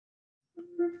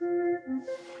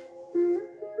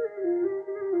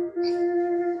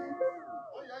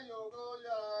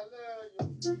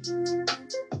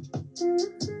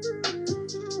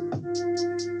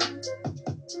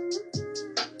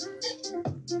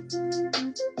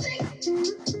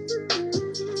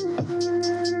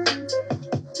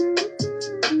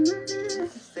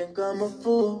Think I'm a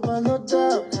fool, but no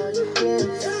doubt how you feel.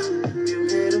 You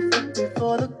hit a foot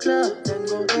before the club, then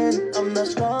go in. I'm not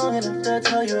strong enough to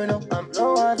tell you no, I'm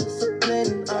low on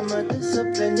discipline. I'm a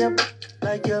discipline, yep,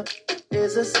 like you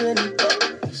is a sin.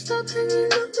 Stop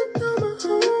hanging out with all my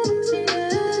homies,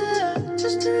 yeah.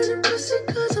 Just turning pussy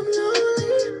cause I'm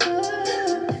lonely.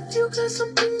 If you got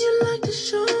something you like to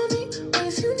show me,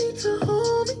 ways you need to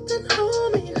hold me, then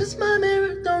hold me. Cause my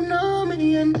mirror don't know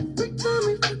me, and every time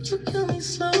we fuck you kill me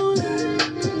slowly.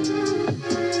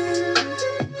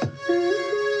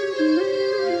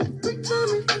 Every time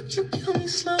we fuck you kill me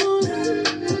slowly.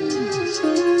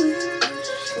 Slowly.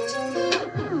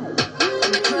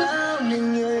 I'm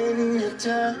drowning in your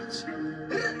touch.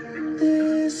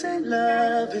 This ain't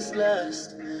love, it's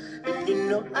lust. And you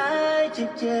know I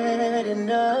can't get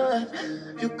enough.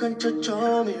 You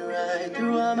control me right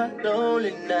through all my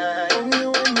lonely nights. Only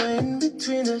when we're in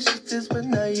between the sheets is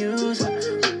when I use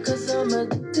her. Cause I'm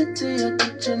addicted to your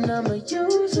touch and I'm a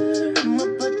user. I'ma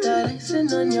put that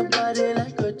icing on your body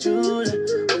like a jeweler.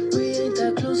 But we ain't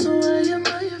that close, so why you